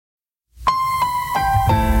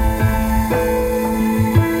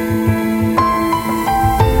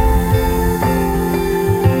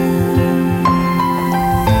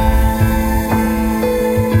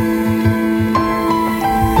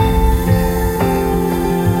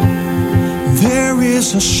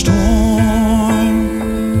is a storm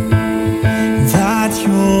that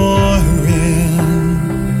you're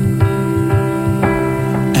in,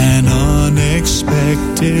 an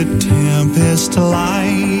unexpected tempest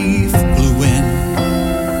life blew in,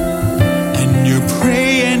 and you're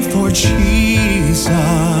praying for Jesus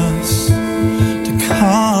to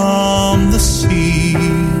calm the sea.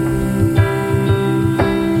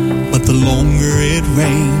 But the longer it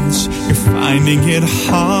rains, you're finding it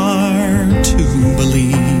hard to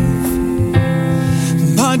believe.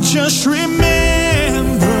 But just remember,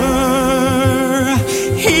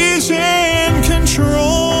 He's in control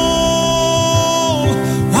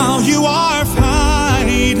while you are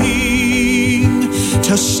fighting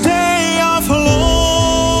to stay afloat.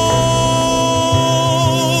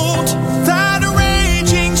 That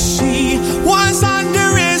raging sea was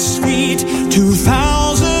under His feet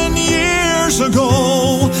 2,000 years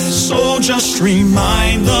ago. So just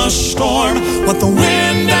remind the storm what the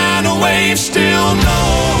wind and the waves still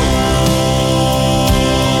know.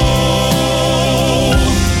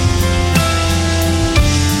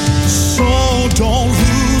 So don't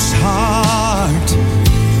lose heart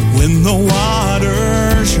when the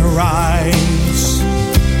waters rise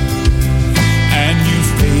and you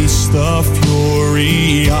face the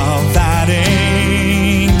fury of that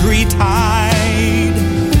angry tide.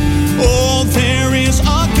 Oh, there is a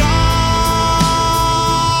God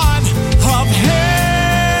of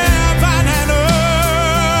heaven and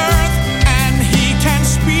earth, and He can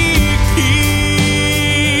speak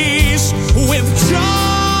peace with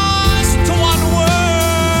just one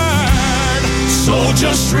word. So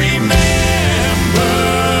just remember,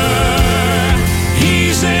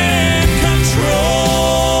 He's in control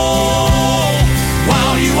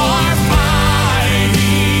while you are fighting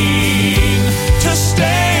to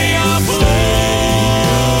stay afloat.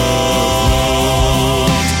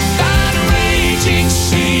 That raging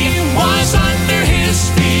sea was under His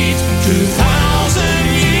feet 2,000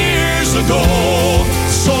 years ago.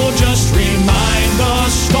 So just remind the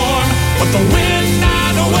storm what the wind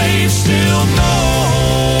and the waves still know.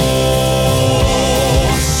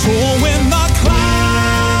 So when the clouds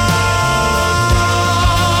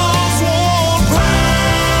won't break,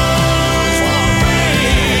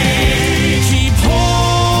 keep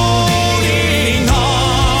holding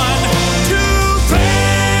on to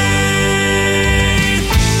faith.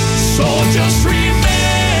 So just remember,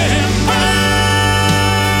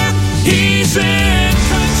 He's in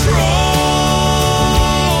control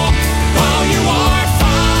while you are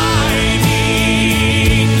fighting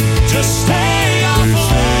to stay afloat.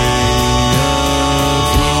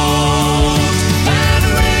 That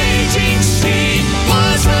raging sea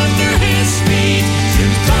was under His feet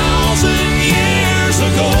 2,000 years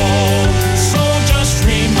ago. So just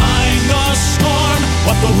remind the storm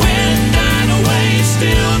what the wind and the waves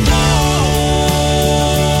still know.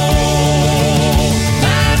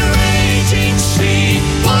 That raging sea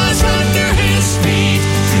was under His feet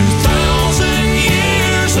 2,000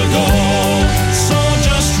 years ago. So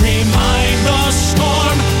just remind the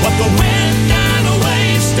storm what the wind and the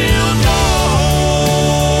waves still know.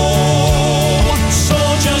 So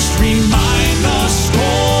just remind the storm.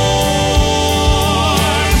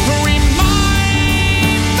 Remind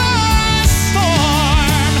the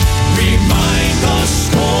storm. Remind the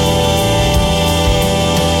storm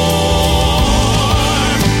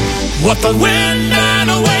what the wind and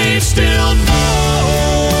the waves still know.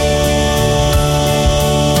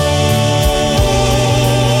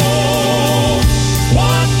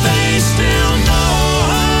 What they still know.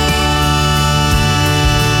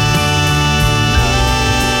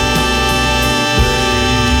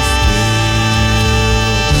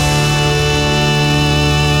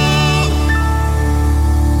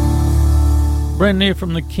 Brand new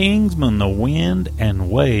from the Kingsmen, The Wind and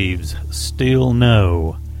Waves Still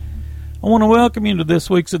Know. I want to welcome you to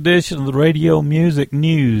this week's edition of the Radio Music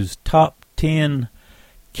News Top 10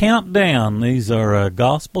 Countdown. These are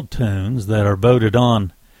gospel tunes that are voted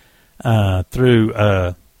on through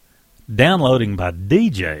downloading by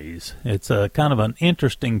DJs. It's kind of an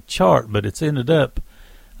interesting chart, but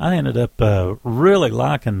I ended up really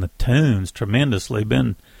liking the tunes tremendously.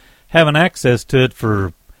 Been having access to it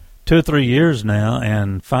for 2 or 3 years now,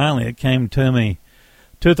 and finally it came to me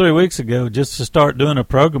 2 or 3 weeks ago just to start doing a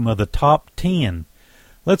program of the top 10.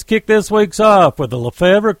 Let's kick this week's off with the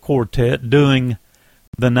Lefebvre Quartet doing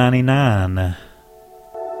the 99.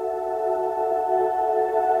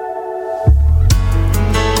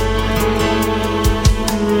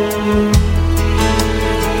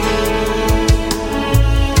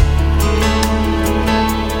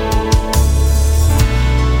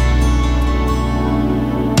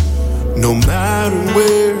 No matter matter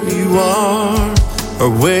where you are or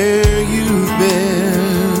where you've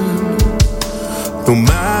been, no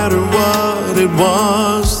matter what it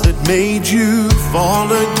was that made you fall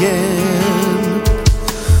again,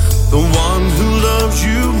 the one who loves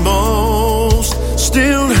you most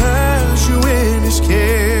still has you in his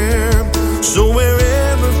care. So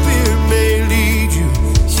wherever fear may lead you,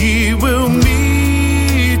 he will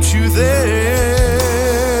meet you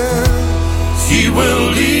there. He will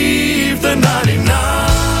leave the 99.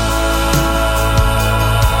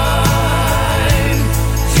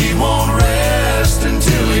 He won't rest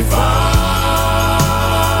until he finds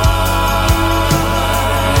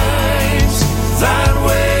that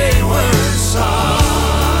wayward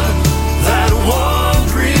son, that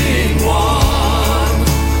wandering one,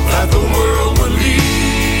 that the world will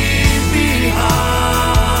leave behind.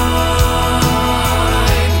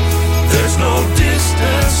 There's no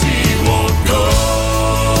distance he won't go,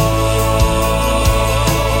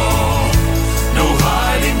 no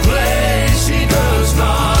hiding place he does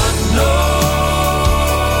not know.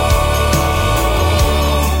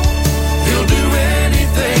 He'll do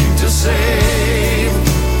anything to save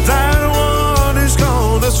that one who's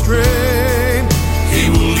gone astray. He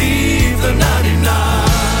will leave the 99.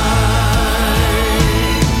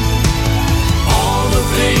 All the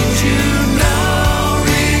things you now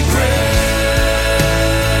regret,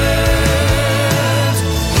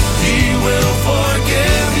 he will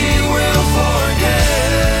forgive, he will forget.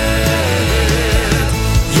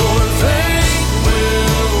 Your faith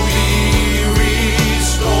will be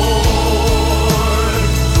restored.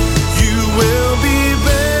 You will be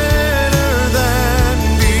better than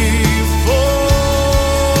before.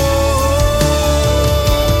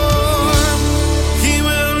 He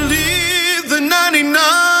will leave the 99.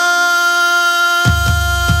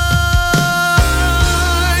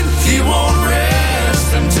 He won't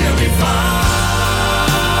rest until he finds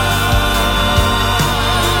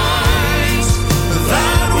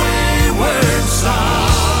that wayward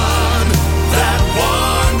son, that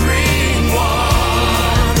wandering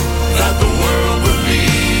one, that the world will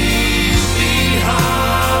leave behind.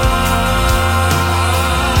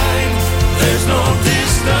 There's no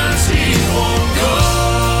distance he won't go,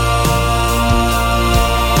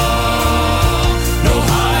 no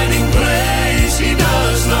hiding place he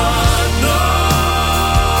does not know.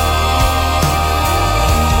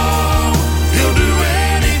 He'll do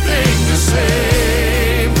anything to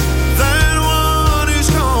save that one who's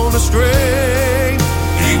gone astray.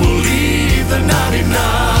 He will leave the 99.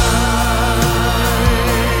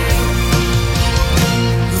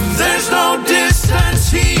 There's no distance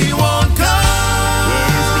he won't go,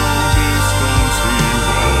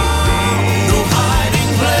 no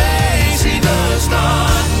hiding place he does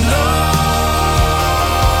not know.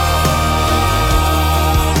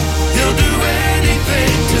 He'll do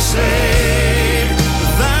anything to save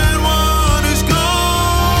that one who's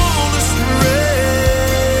gone astray.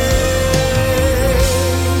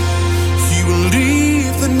 He will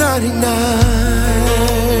leave the 99.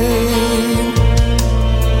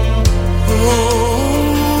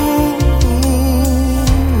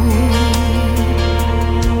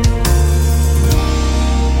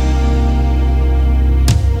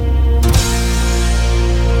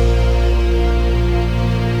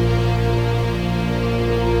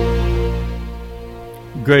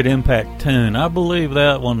 Great impact tune. I believe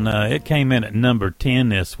that one, it came in at number 10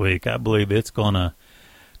 this week. I believe it's gonna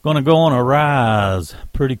go on a rise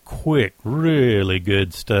pretty quick. Really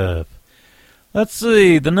good stuff. Let's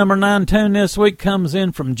see. The number 9 tune this week comes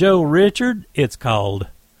in from Joe Richard. It's called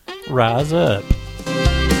Rise Up.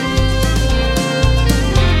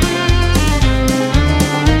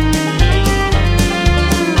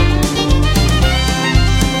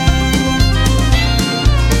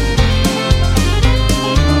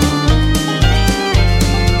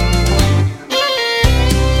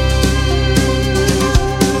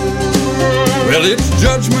 Well, it's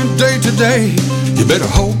Judgment Day today. You better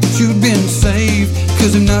hope that you've been saved,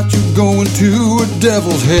 'cause if not, you're going to a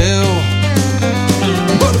devil's hell.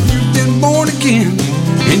 But if you've been born again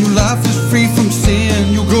and your life is free from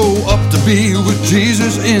sin, you'll go up to be with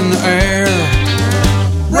Jesus in the air.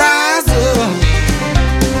 Rise up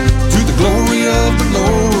to the glory of the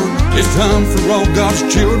Lord. It's time for all God's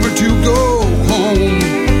children to go home.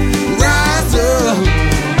 Rise up,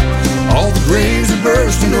 all the graves are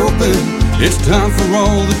bursting open. It's time for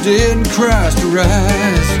all the dead in Christ to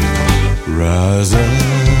rise. Rise up.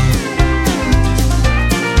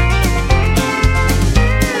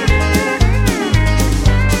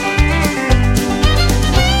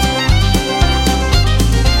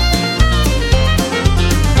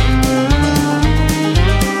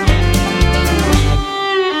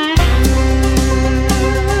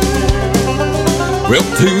 Well,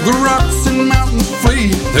 to the rocks and mountains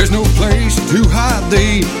flee. There's no place to hide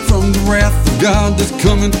thee from the wrath of God that's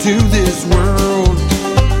coming to this world.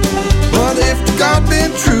 But if God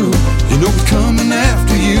been true, you know He's coming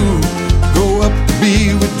after you. Go up to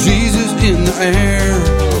be with Jesus in the air.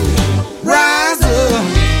 Rise up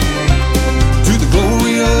to the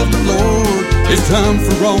glory of the Lord. It's time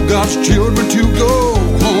for all God's children to go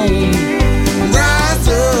home. Rise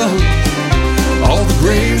up, all the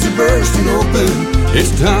graves are bursting open.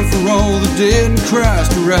 It's time for all the dead in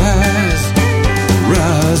Christ to rise.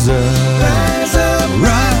 Rise up, rise up,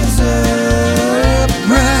 rise up,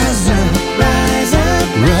 rise up, rise up,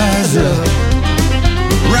 rise up,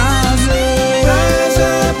 rise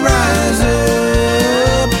up, rise up,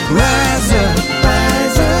 rise up,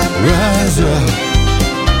 rise up, rise up.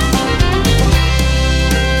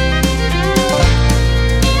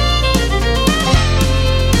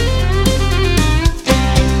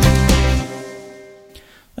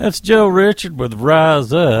 That's Joe Richard with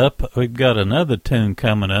Rise Up. We've got another tune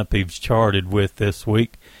coming up he's charted with this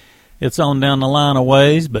week. It's on down the line a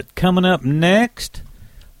ways, but coming up next,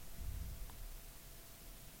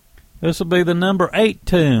 this will be the number 8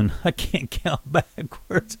 tune. I can't count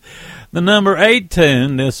backwards. The number 8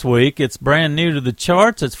 tune this week. It's brand new to the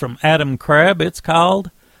charts. It's from Adam Crabb. It's called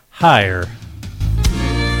Higher.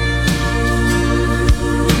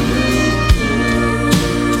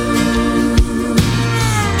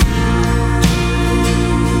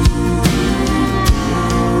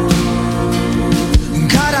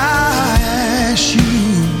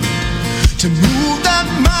 To move that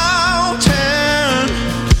mountain,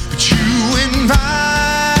 but you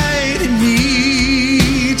invited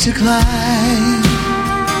me to climb.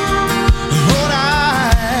 Lord, I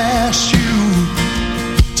asked you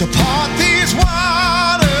to part these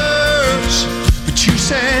waters, but you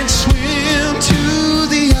said swim to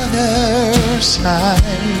the other side.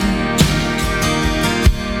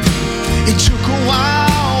 It took a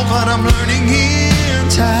while, but I'm learning in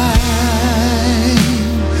time.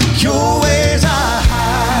 Your ways are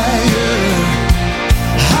higher,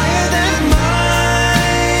 higher than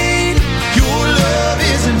mine. Your love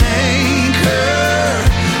is an anchor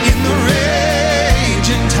in the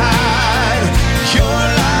raging tide. Your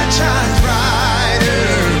light shines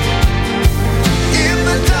brighter in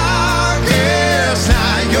the darkest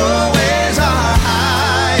night. Your ways are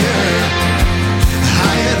higher,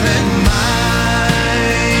 higher than mine.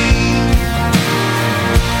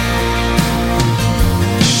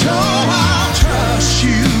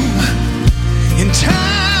 In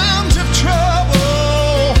times of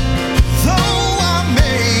trouble, though I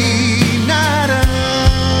may not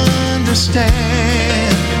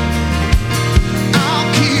understand, I'll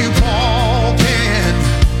keep walking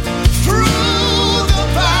through the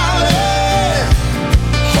valley,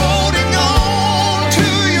 holding on to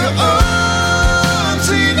your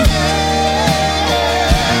unseen hand.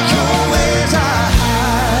 Your ways are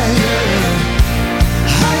higher,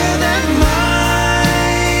 higher than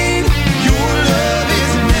mine. Your love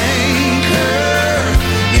is an anchor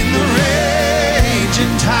in the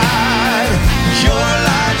raging tide. Your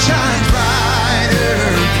light shines brighter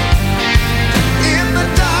in the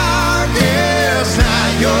darkest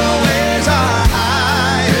night. Your ways are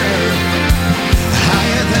higher,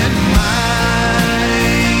 higher than mine.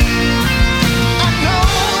 I know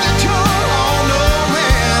that you're all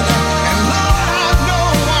knowing, and Lord, I know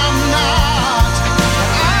I'm not.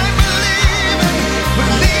 I'm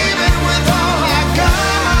believing with all I got.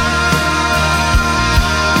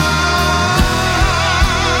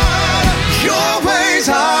 Your ways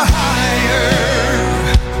are higher,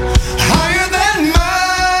 higher than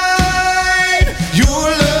mine. Your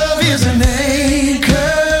love is an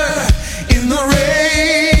anchor in the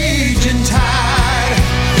raging tide.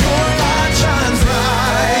 Your light shines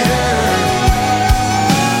brighter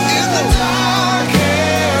in the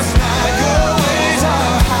darkest night. Your ways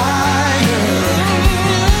are higher,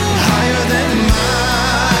 higher than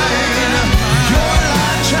mine. Your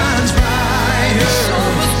light shines brighter, so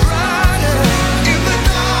much brighter in the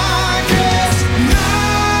darkest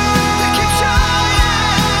night. They keep shining.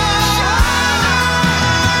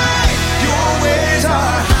 Your ways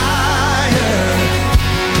are higher,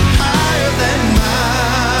 higher than mine.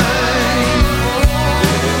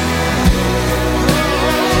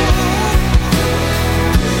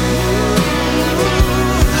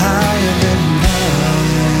 Higher than mine,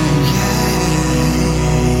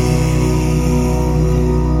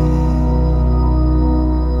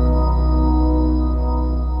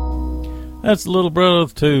 That's the little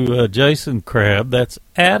brother to Jason Crabb. That's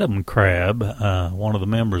Adam Crabb, one of the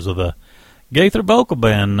members of the Gaither Vocal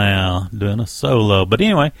Band now, doing a solo. But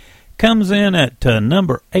anyway, comes in at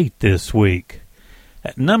number 8 this week.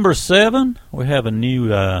 At number 7, we have a new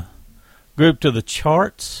group to the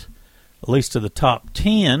charts, at least to the top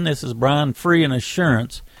 10. This is Brian Free and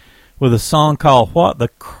Assurance with a song called What the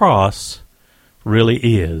Cross Really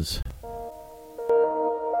Is.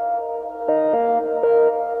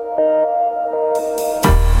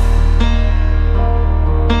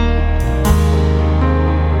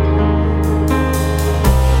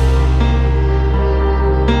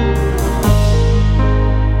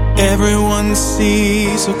 Everyone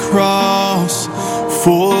sees a cross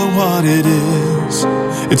for what it is.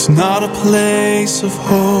 It's not a place of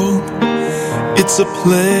hope, it's a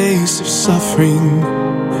place of suffering.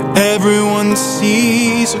 Everyone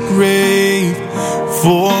sees a grave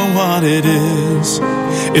for what it is.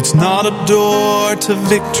 It's not a door to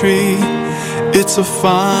victory, it's a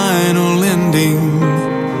final ending.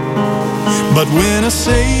 But when a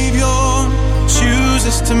Savior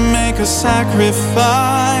chooses to make a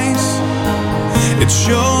sacrifice, it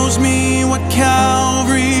shows me what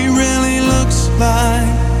Calvary really looks like.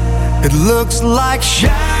 It looks like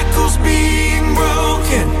shackles being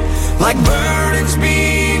broken, like burdens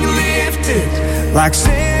being lifted, like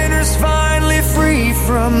sinners finally free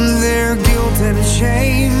from their guilt and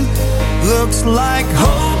shame. Looks like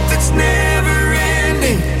hope that's never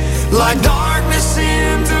ending, like darkness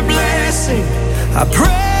into blessing. I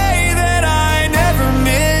pray that I never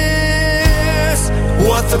miss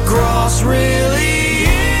what the cross really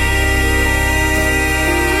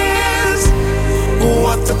is,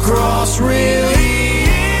 what the cross really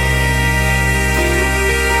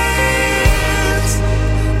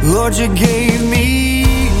is. Lord, you gave me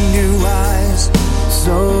new eyes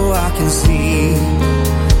so I can see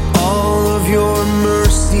all of your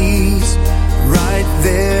mercies right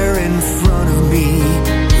there in front of me.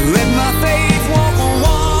 Let my faith walk on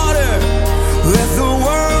water, let the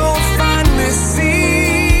world finally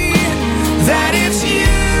see that it's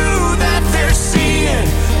you that they're seeing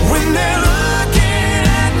when they're looking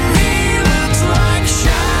at me. Looks like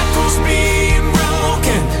shackles being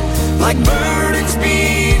broken, like burdens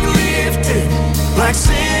being lifted, like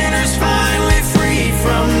sinners finally free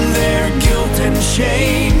from their guilt and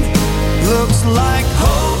shame. Looks like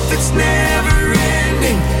hope that's never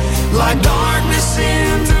ending, like darkness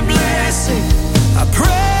into blessing. I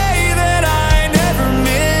pray that I never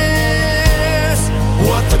miss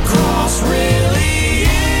what the cross really is,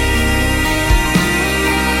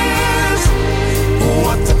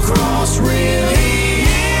 what the cross really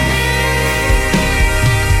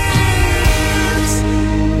is.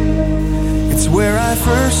 It's where I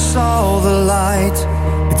first saw the light.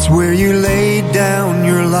 It's where you laid down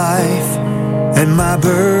your life, and my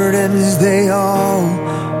burdens, they all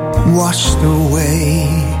washed away.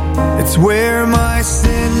 It's where my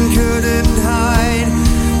sin couldn't hide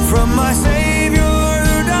from my Savior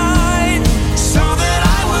who died, so that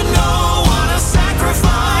I would know what a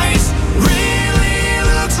sacrifice really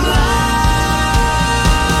looks like.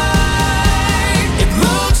 It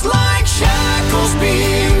looks like shackles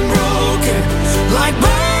being broken, like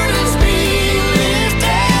burdens being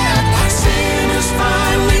lifted, like sinners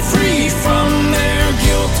finally free from their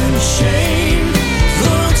guilt and shame.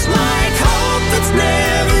 Looks like hope that's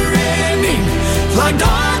never ending, like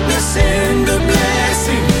darkness into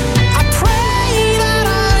blessing. I pray that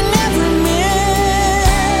I never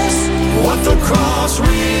miss what the cross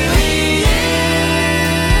really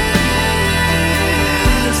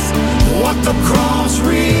is, what the cross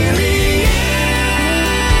really is,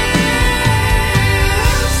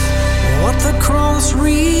 what the cross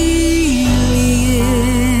really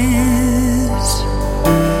is,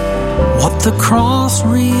 what the cross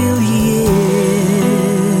really is.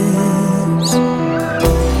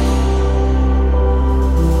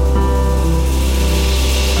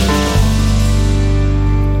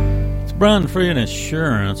 It's Brian Free and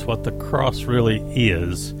Assurance, What the Cross Really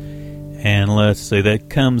Is. And let's see, that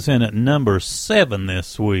comes in at number 7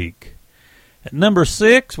 this week. At number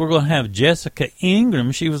 6, we're going to have Jessica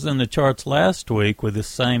Ingram. She was in the charts last week with the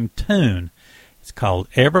same tune. It's called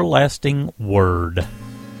Everlasting Word.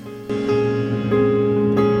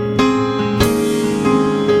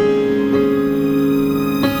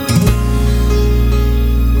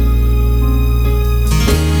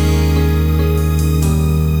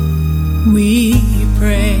 We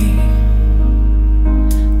pray,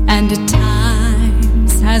 and at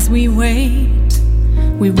times as we wait,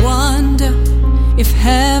 we wonder if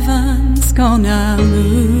heaven's gonna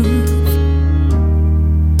move.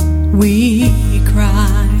 We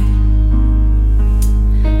cry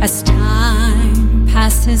as time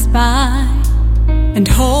passes by, and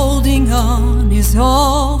holding on is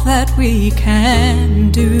all that we can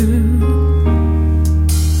do.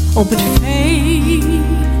 Oh, but faith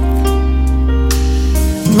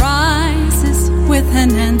rises with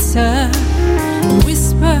an answer,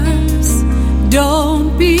 whispers,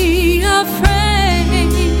 don't be afraid,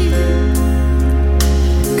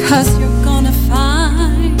 'cause you're gonna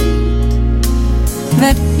find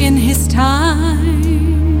that in His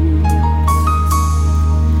time,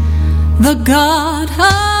 the God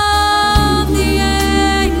of the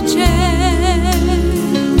ages,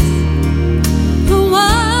 who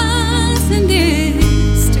was and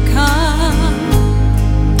is to come,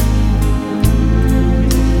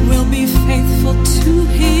 will be faithful to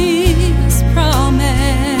His promise.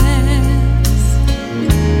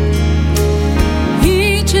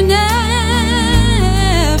 Each and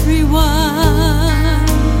every one,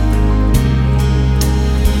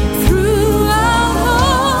 throughout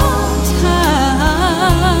all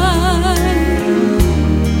time,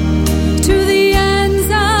 to the ends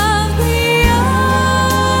of the earth,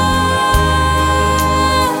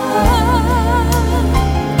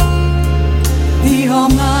 the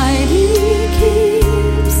Almighty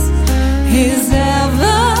keeps His everlasting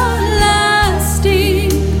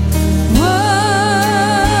word.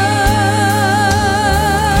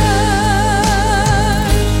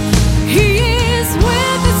 He is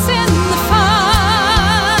with us in the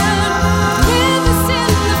fire, with us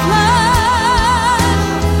in the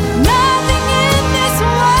flood. Nothing in this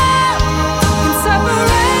world can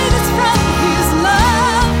separate us from His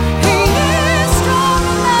love. He is strong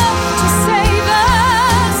enough to save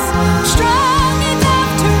us, strong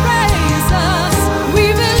enough to raise us. We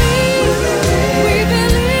believe, we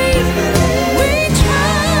believe, we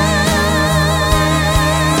trust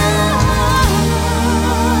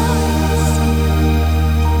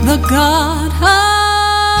the God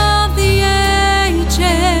of the ages,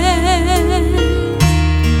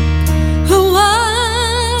 who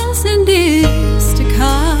was and is to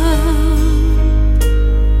come,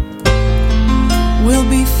 will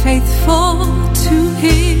be faithful to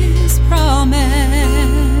His promise.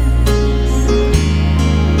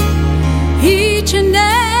 Each and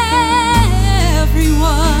every one,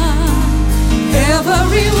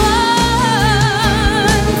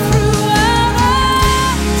 throughout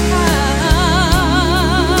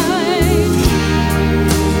time,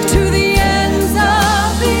 to the ends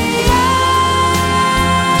of the earth,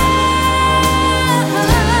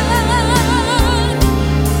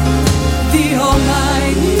 the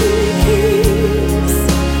Almighty keeps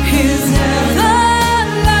His everlasting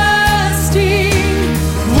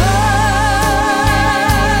word.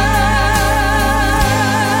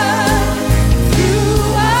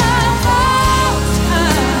 Throughout all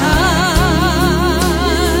time,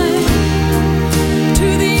 to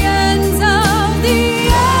the ends of the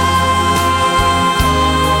earth,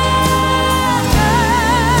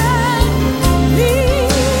 the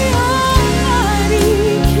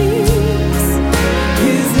Almighty keeps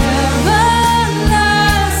His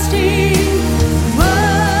everlasting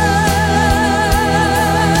word.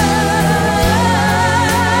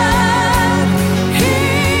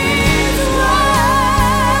 His word.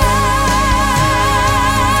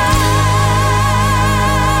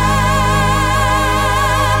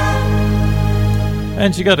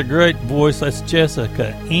 And she got a great voice. That's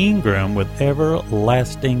Jessica Ingram with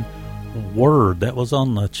Everlasting Word. That was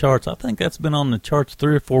on the charts. I think that's been on the charts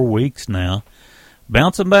 3 or 4 weeks now.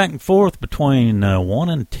 Bouncing back and forth between 1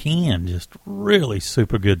 and 10. Just really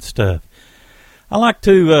super good stuff. I like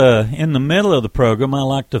to, in the middle of the program, I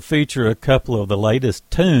like to feature a couple of the latest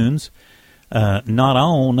tunes. Not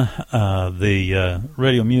on the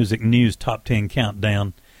Radio Music News Top 10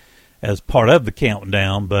 Countdown as part of the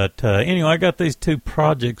countdown. But anyway, I got these 2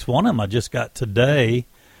 projects. One of them I just got today.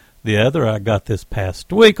 The other I got this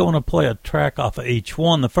past week. I want to play a track off of each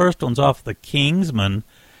one. The first one's off the Kingsmen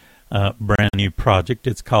brand new project.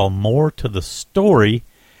 It's called More to the Story.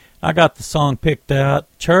 I got the song picked out,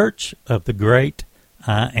 Church of the Great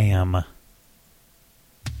I Am. I'm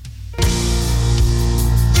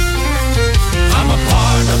a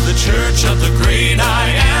part of the Church of the Great I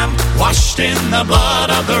Am, washed in the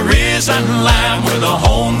blood of the risen Lamb, with a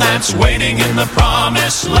home that's waiting in the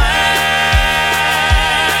promised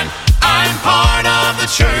land. I'm part of the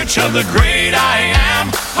Church of the Great I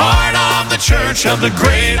Am, part of the Church of the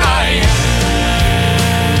Great I Am.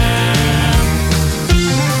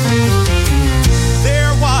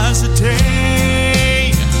 There was a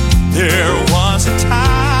day, there was a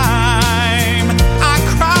time, I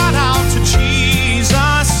cried out to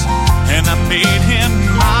Jesus and I made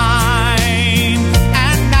Him mine,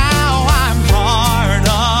 and now I'm part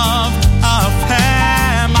of a family.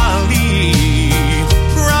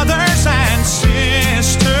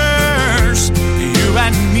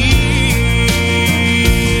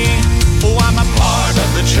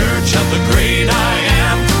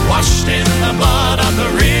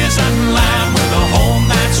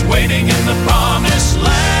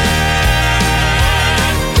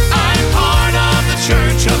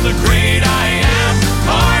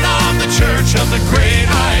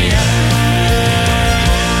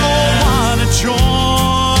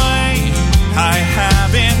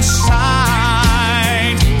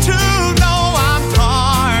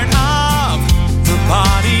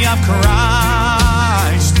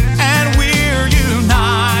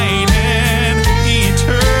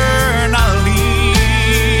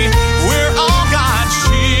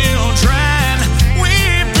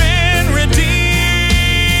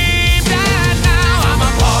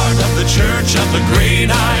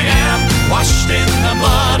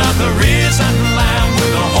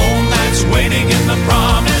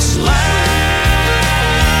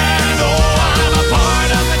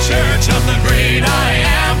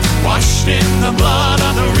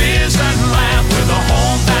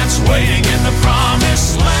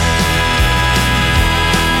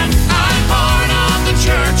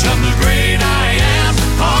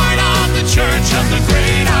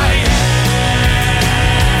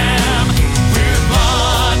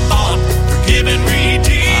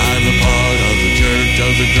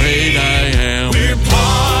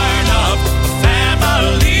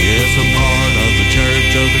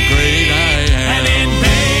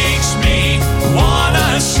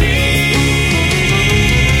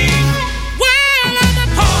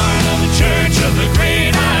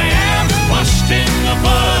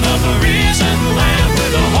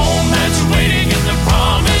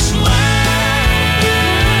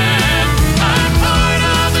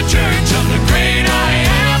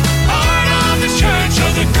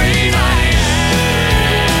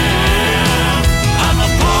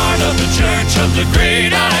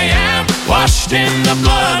 washed in the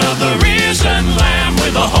blood of the risen Lamb,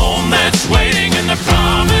 with a home that's waiting in the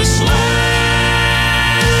promised land.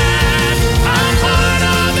 I'm part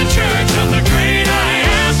of the church of the great I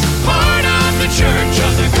am, part of the church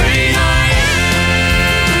of the great I am.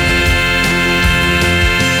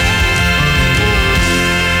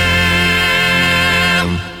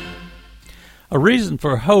 A Reason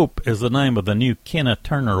for Hope is the name of the new Kenna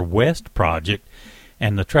Turner West project,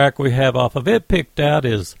 and the track we have off of it picked out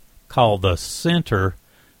is called The Center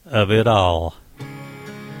of It All.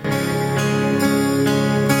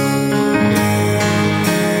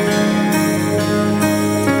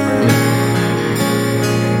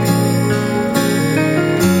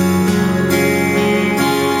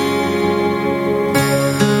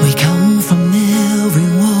 We come from every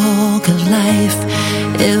walk of life,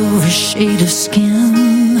 every shade of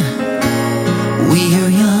skin. We are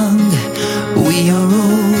young, we are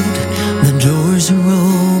old, the doors are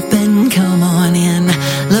open, come on in.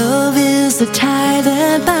 Love is the tie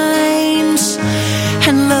that binds,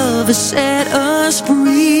 and love has set us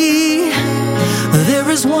free. There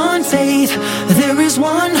is one faith, there is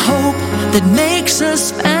one hope that makes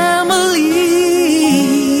us family.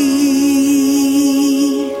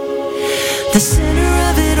 The center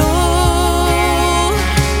of it all,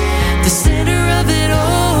 the center of it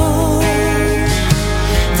all,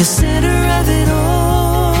 the center of it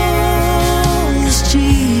all is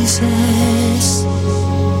Jesus.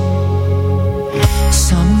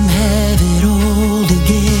 Some have it all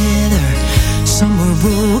together, some were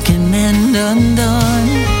broken and undone.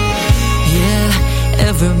 Yeah,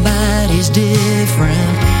 everybody's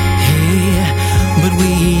different, hey, but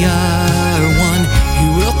we are one. He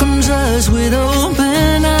welcomes us with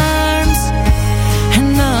open arms, and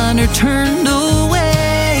none are turned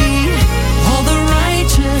away. All the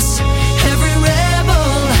righteous, every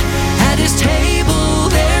rebel, at his table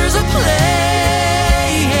there's a place.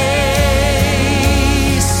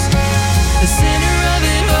 The center of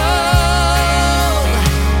it all,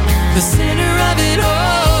 the center of it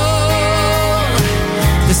all,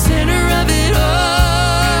 the center of it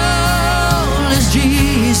all is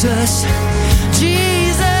Jesus.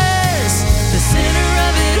 Jesus, the center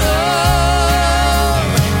of it all,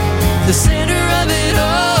 the center of it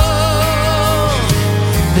all,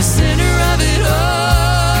 the center of it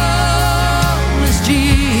all is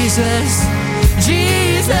Jesus.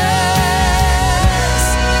 Jesus,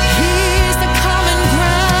 He's the common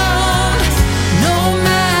ground. No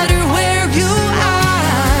matter where you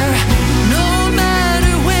are, no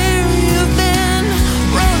matter where you've been,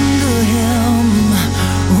 run to Him,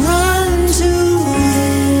 run to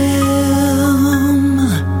Him.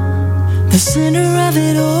 The center of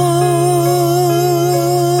it all,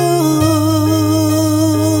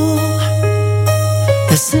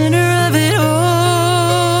 the center of it all.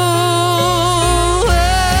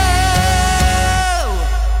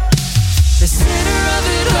 The center of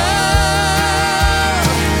it all,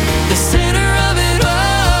 the center of it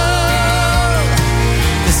all,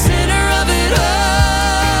 the center of it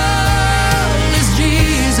all is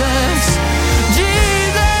Jesus.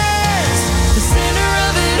 Jesus, the center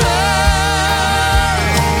of it all,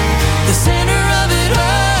 the center of it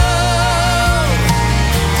all,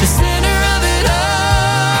 the center of it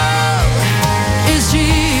all is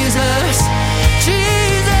Jesus.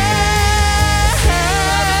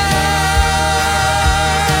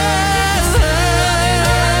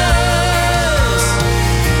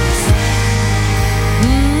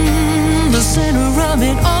 The center of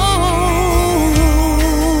it all,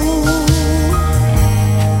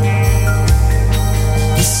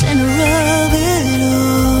 the center of it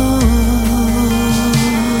all.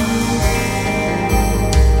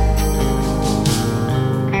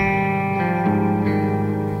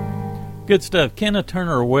 Good stuff. Kenna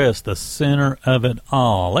Turner West, The Center of It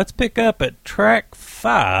All. Let's pick up at track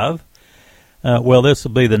 5. Well, this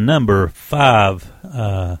will be the number 5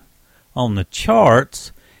 on the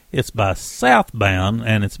charts. It's by Southbound,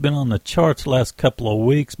 and it's been on the charts the last couple of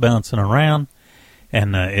weeks, bouncing around,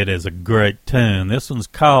 and it is a great tune. This one's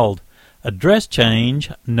called Address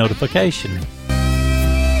Change Notification.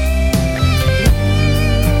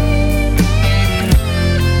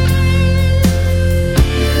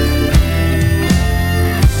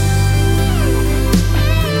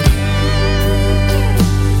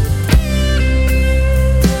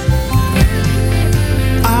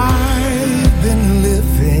 I've been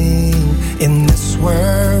living in this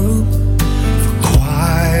world for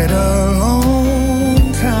quite a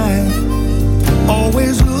long time,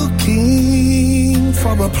 always looking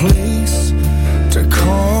for a place to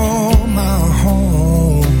call my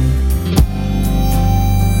home.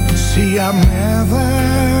 See, I've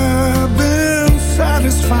never been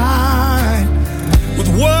satisfied with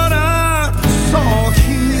what I saw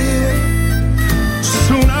here.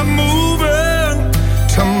 Soon I'm moving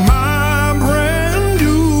to my brand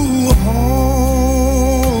new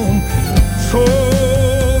home. So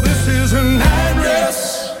this is an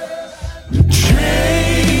address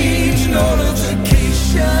change notification.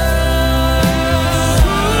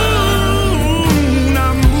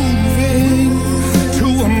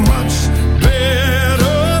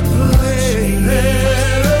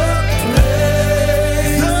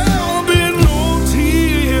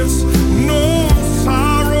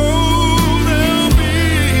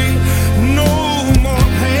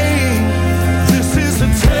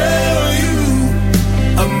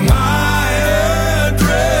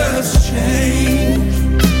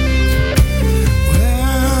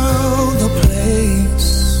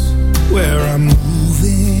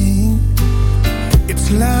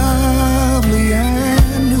 Lovely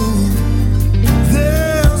and new.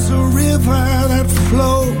 There's a river that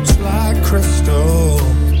floats like crystal,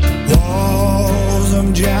 walls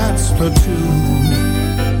of jasper too.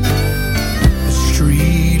 The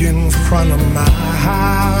street in front of my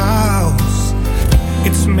house,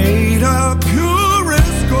 it's made of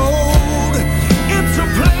purest gold. It's a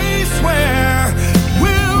place where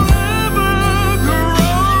we'll never grow.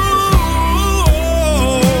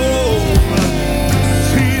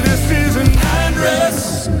 See, this is an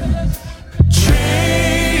address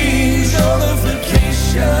change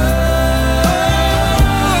notification.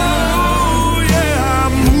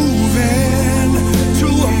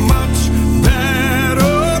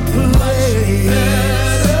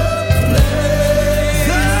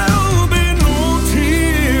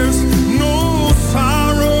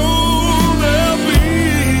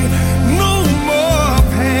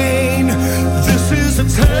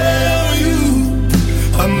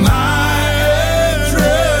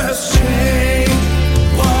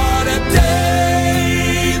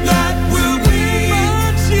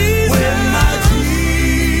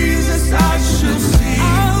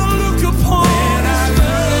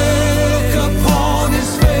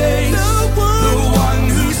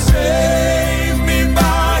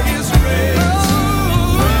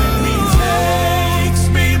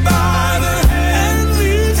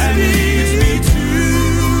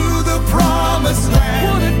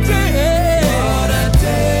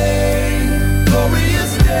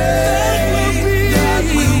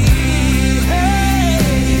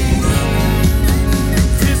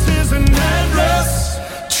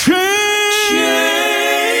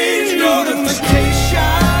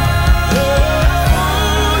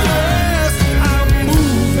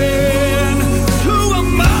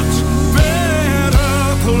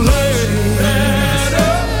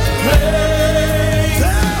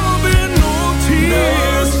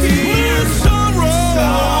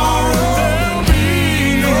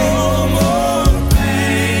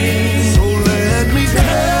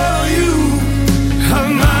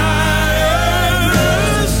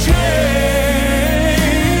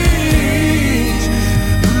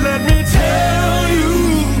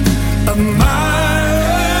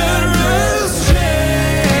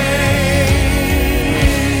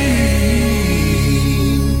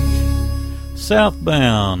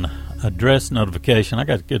 Southbound address notification. I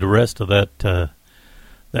got to get the rest of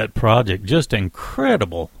that project. Just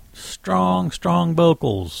incredible, strong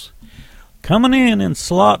vocals. Coming in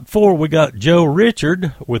slot 4, we got Joe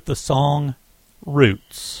Richard with the song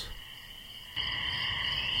Roots.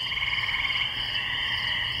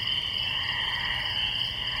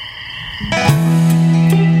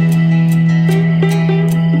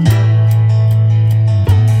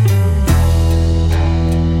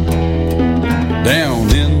 Down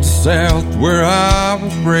in the South where I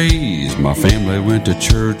was raised, my family went to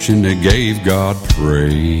church and they gave God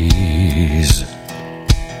praise.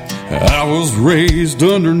 I was raised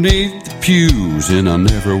underneath the pews, and I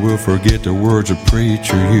never will forget the words a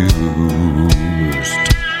preacher used.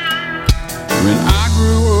 When I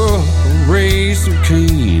grew up, I raised some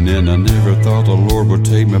Cain, and I never thought the Lord would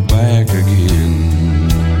take me back again.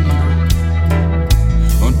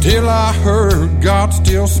 Until I heard God's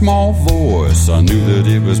still small voice, I knew that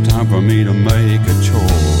it was time for me to make a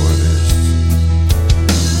choice.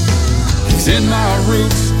 He's in my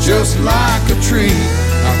roots just like a tree.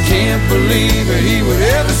 I can't believe that he would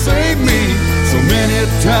ever save me. So many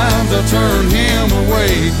times I turned him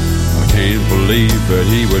away. I can't believe that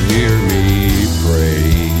he would hear me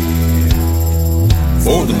pray.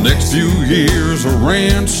 For the next few years I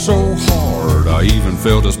ran so hard, I even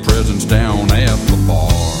felt his presence down at the bar.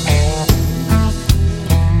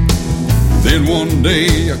 Then one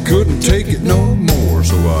day I couldn't take it no more,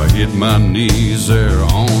 so I hit my knees there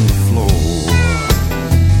on the floor.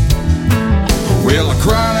 Well, I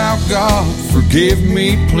cried out, God, forgive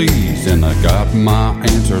me, please, and I got my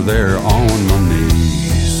answer there on my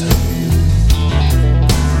knees.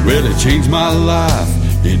 Well, it changed my life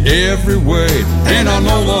in every way, and I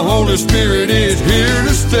know the Holy Spirit is here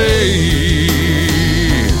to stay.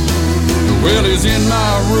 The well is in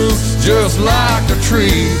my roots just like a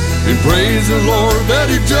tree, and praise the Lord that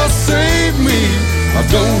He just saved me. I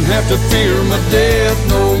don't have to fear my death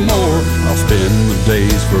no more. I'll spend my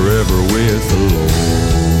days forever with the Lord.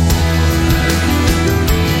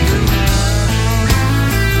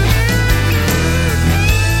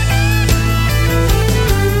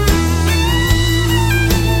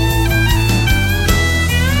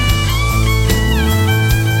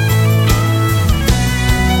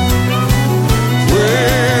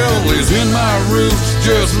 In my roots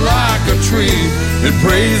just like a tree, and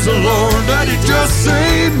praise the Lord that He just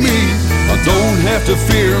saved me. I don't have to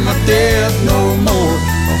fear my death no more.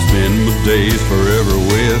 I'll spend my days forever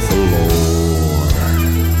with the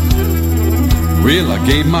Lord. Well, I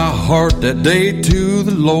gave my heart that day to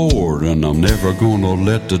the Lord, and I'm never gonna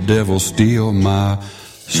let the devil steal my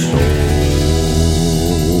soul.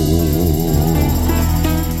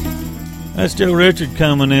 That's Joe Richard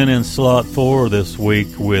coming in slot 4 this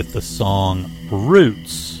week with the song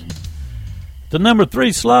Roots. The number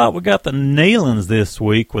 3 slot, we got the Nealons this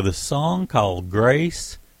week with a song called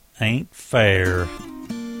Grace Ain't Fair.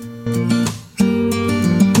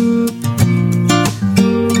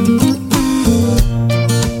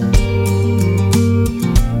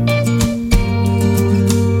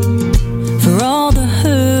 For all the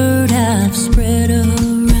hurt I've spread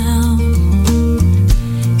around,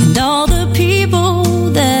 and all the people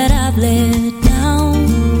that I've let down,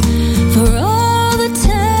 for all the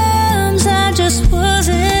times I just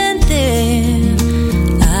wasn't there,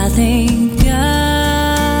 I thank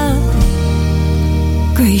God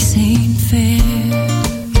grace ain't fair.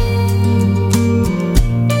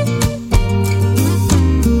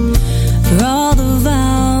 For all the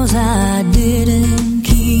vows I didn't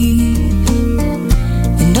keep,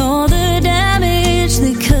 and all the damage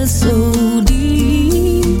that cut so deep.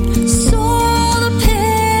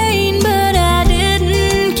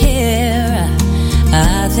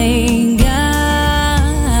 Thank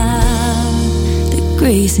God that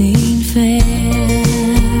grace ain't fair.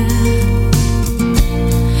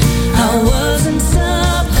 I wasn't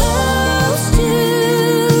supposed to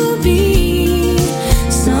be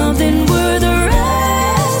something worth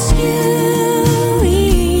rescuing,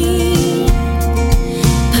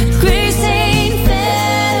 but grace ain't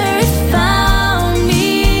fair. It found me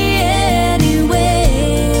anyway.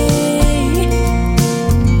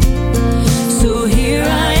 So here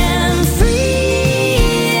I am, free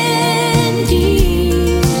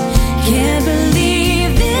indeed. Can't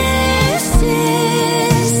believe this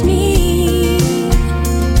is me.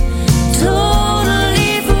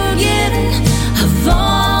 Totally forgiven of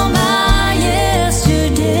all my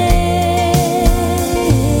yesterdays.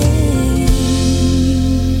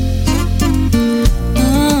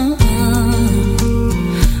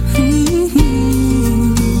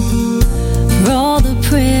 For all the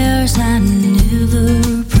prayers I never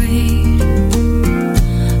prayed,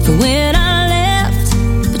 for when I left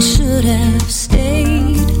but should have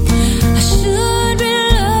stayed. I should be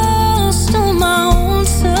lost on my own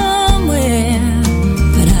somewhere,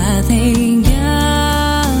 but I thank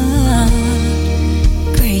God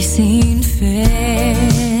grace ain't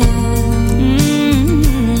fair.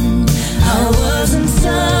 I wasn't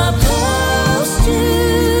supposed to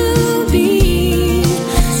be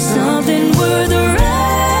something worth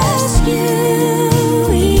rescuing,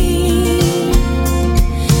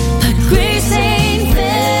 but grace ain't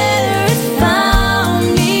fair. It found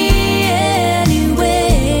me anyway.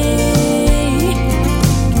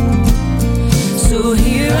 So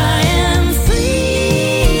here I am, free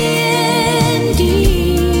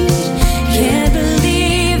indeed. Can't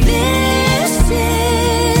believe this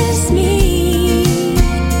is me.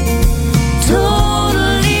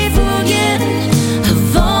 Totally forgetting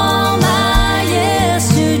of all my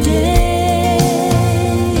yesterdays.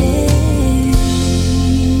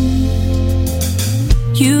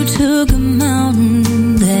 You took a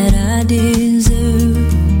mountain that I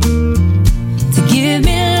deserved to give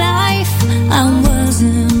me life I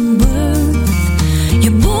wasn't worth.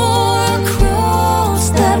 You bore a cross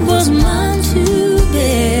that was mine to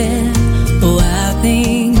bear. Oh, I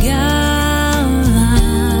thank God.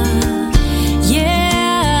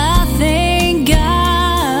 Yeah, I thank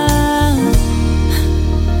God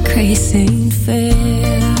grace ain't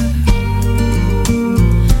fair.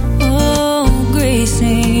 Oh, grace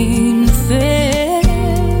ain't fair.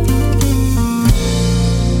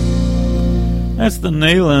 That's the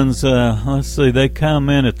Nealons. Let's see, they come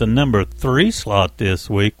in at the number 3 slot this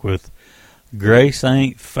week with Grace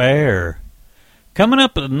Ain't Fair. Coming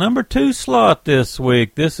up at the number 2 slot this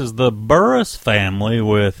week, this is the Burris family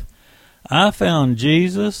with I Found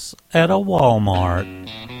Jesus at a Walmart.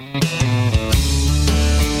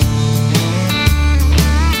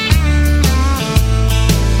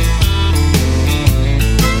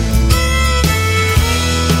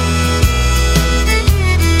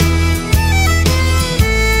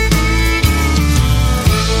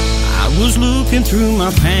 Was looking through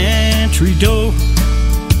my pantry door.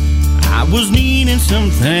 I was needing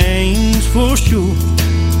some things for sure.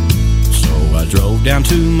 So I drove down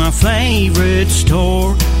to my favorite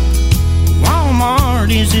store.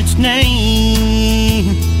 Walmart is its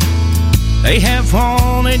name. They have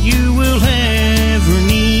all that you will ever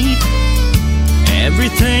need.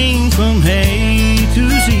 Everything from A to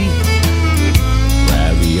Z.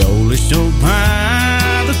 Ravioli sold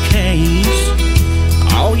by the case.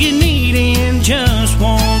 All you need in just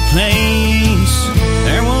one place.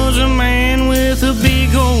 There was a man with a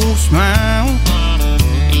big old smile.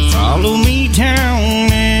 He followed me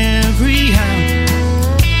down every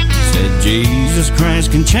aisle. Said Jesus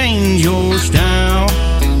Christ can change your style,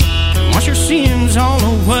 wash your sins all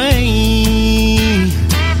away.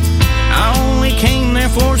 I only came there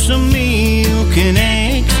for some milk and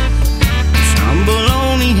eggs, some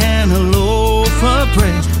bologna and a loaf of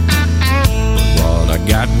bread. I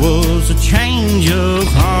got was a change of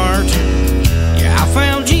heart. Yeah, I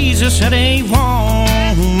found Jesus at a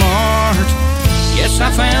Walmart. Yes, I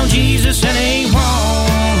found Jesus at a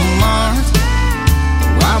Walmart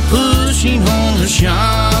while pushing on the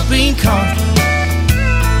shopping cart.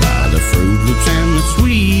 By the Fruit Loops and the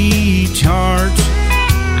Sweet Tarts,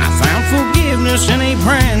 I found forgiveness and a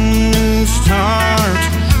brand new start.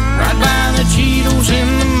 Right by the Cheetos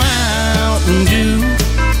and the Mountain Dew,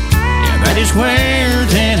 that is where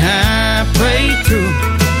that I prayed through.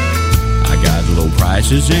 I got low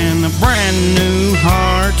prices and a brand new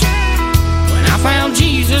heart when I found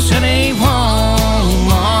Jesus at a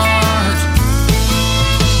Walmart.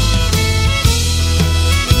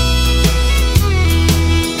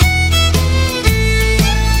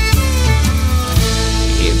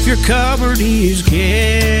 If your cupboard is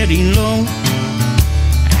getting low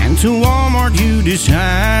and to Walmart you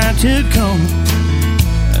decide to go,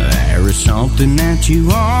 there is something that you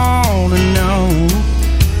ought to know.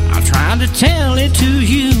 I'll try to tell it to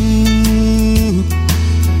you.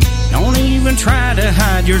 Don't even try to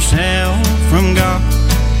hide yourself from God.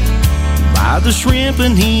 Buy the shrimp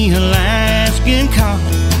and the Alaskan cod.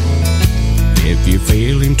 If you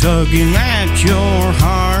feel him tugging at your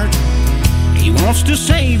heart, he wants to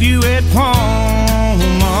save you at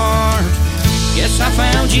Walmart. Yes, I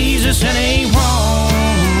found Jesus at a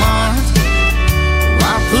Walmart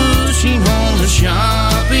while pushing on the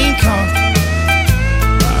shopping cart.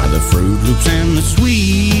 By the Fruit Loops and the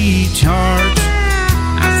Sweet Tarts,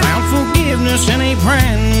 I found forgiveness and a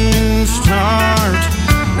brand new start.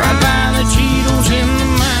 Right by the Cheetos and the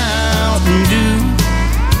Mountain Dew,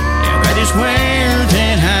 yeah, that is where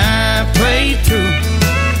that I prayed through.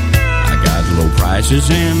 I got low prices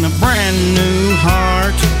and a brand new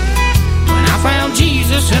heart when I found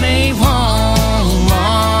Jesus at a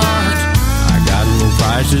Walmart. Low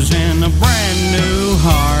prices and a brand new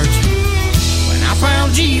heart when I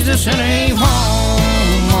found Jesus at a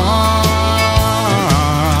Walmart.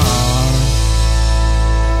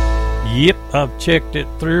 Yep, I've checked it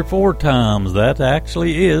 3 or 4 times. That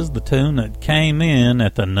actually is the tune that came in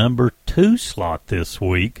at the number 2 slot this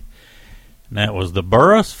week. And that was the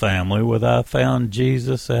Burris family with I Found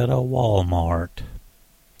Jesus at a Walmart.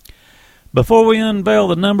 Before we unveil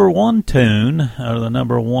the number 1 tune, or the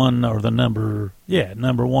number 1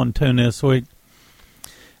 tune this week,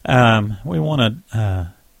 we want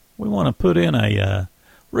to put in a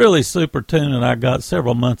really super tune that I got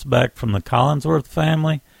several months back from the Collinsworth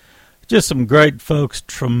family. Just some great folks,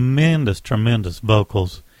 tremendous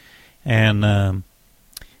vocals, and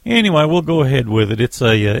anyway, we'll go ahead with it.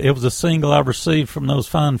 It was a single I received from those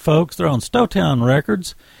fine folks. They're on Stowtown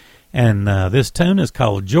Records, and this tune is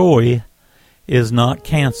called "Joy Is Not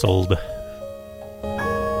Canceled."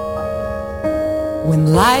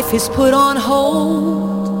 When life is put on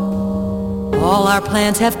hold, all our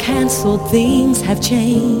plans have canceled, things have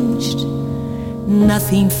changed,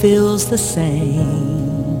 nothing feels the same.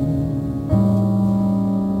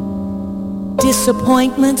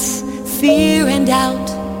 Disappointments, fear and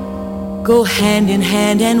doubt go hand in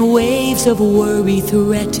hand, and waves of worry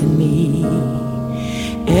threaten me.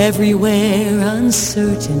 Everywhere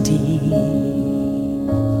uncertainty.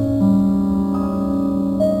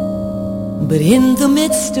 But in the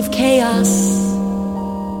midst of chaos,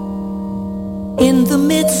 in the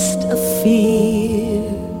midst of fear,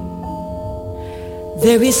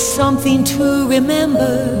 there is something to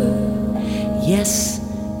remember. Yes,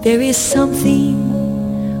 there is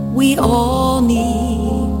something we all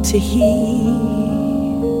need to hear.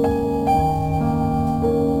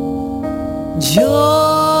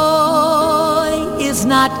 Joy is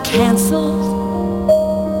not canceled.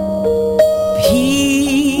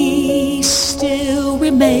 Peace still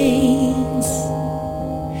remains.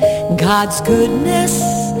 God's goodness,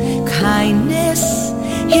 kindness,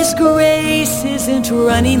 His grace isn't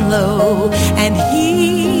running low, and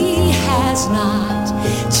He has not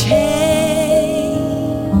changed.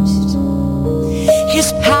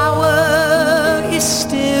 His power is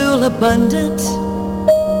still abundant.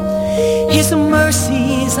 His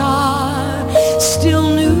mercies are still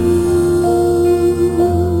new.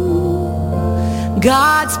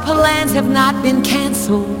 God's plans have not been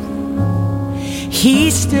canceled.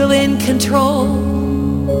 He's still in control,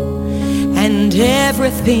 and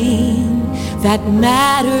everything that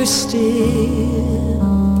matters still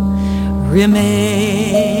remains.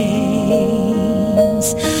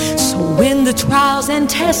 So when the trials and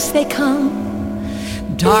tests they come,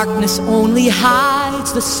 darkness only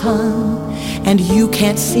hides the sun, and you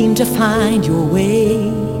can't seem to find your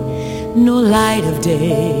way, no light of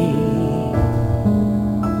day.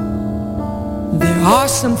 There are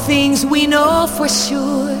some things we know for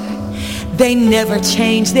sure, they never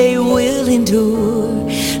change, they will endure,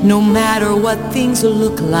 no matter what things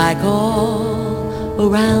look like all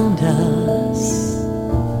around us.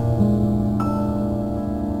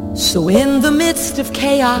 So in the midst of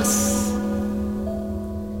chaos,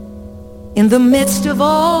 in the midst of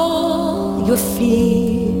all your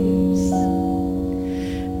fears,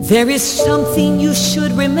 there is something you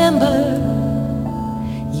should remember.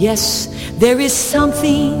 Yes, there is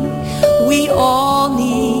something we all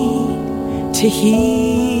need to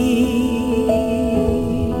hear.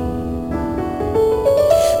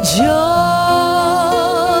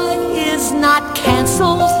 Joy is not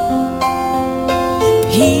canceled.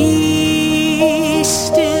 Peace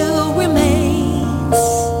still remains.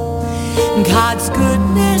 God's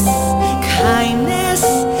goodness, kindness,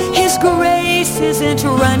 His grace isn't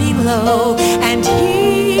running low, and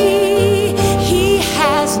He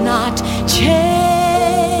has not changed.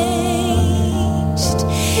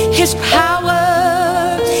 His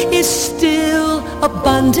power is still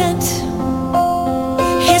abundant.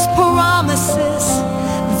 His promises,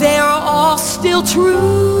 they're all still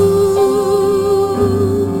true.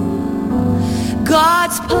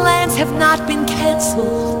 God's plans have not been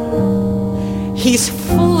canceled. He's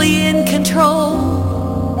fully in control,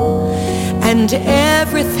 and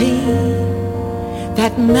everything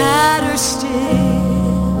that matters still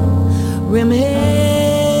remains.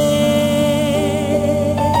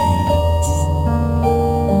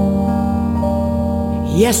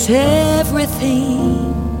 Yes,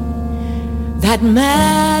 everything that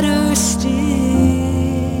matters still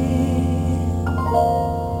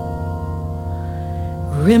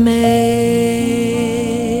remains.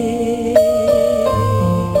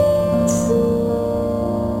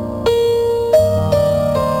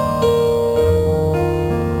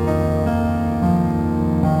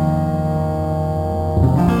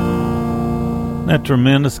 That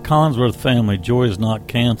tremendous Collinsworth family, Joy is not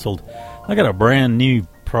canceled. I got a brand new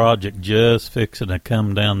project just fixing to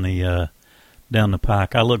come down the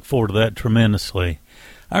pike. I look forward to that tremendously.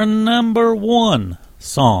 Our number one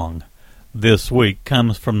song this week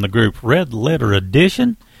comes from the group Red Letter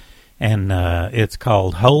Edition, and it's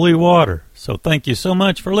called Holy Water. So thank you so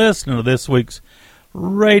much for listening to this week's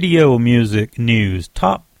Radio Music News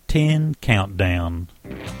Top 10 Countdown.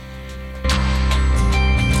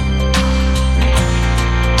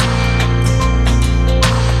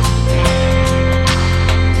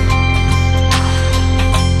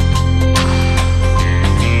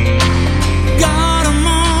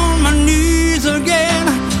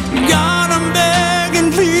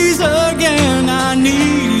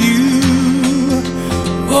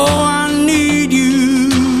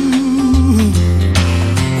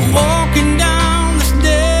 Walking down this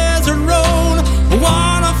desert road,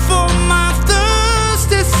 wanna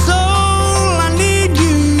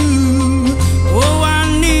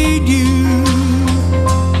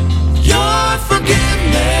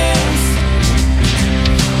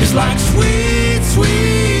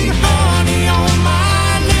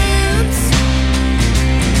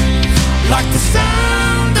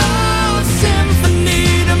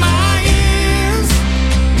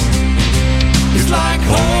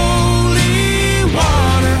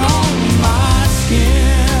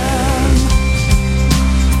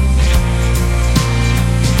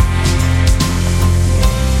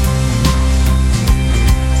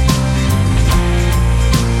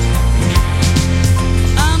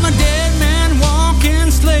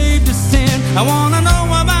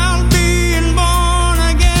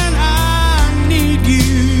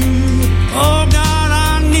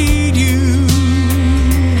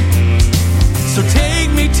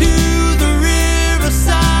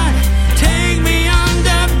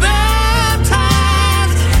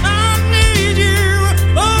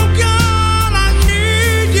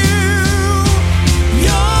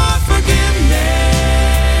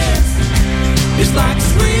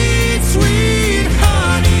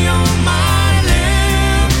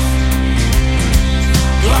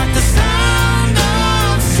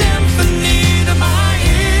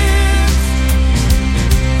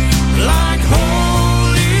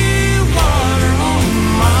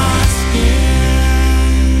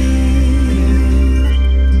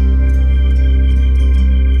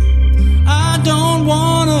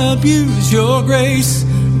abuse your grace.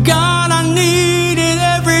 God, I need it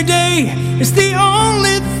every day. It's the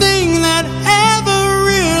only thing that ever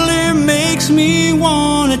really makes me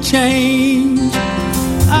want to change.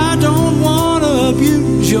 I don't want to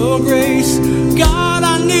abuse your grace. God,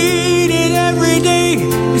 I need it every day.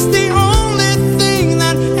 It's the only thing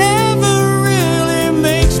that ever really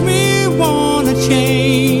makes me want to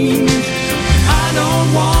change. I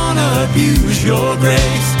don't want to abuse your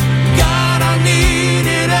grace. God, I need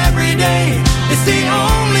it every day. It's the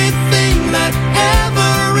only thing that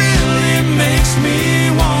ever really makes me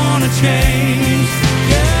want to change.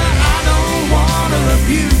 Yeah, I don't want to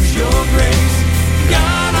abuse your grace.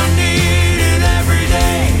 God, I need it every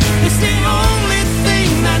day. It's the only thing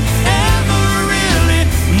that ever really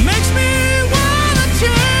makes me want to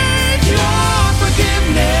change. Your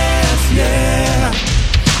forgiveness,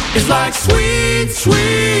 yeah, it's like sweet,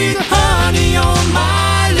 sweet honey on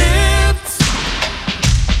my lips,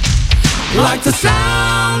 like the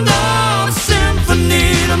sound of a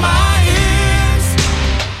symphony to my ears,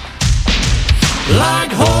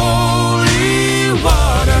 like home.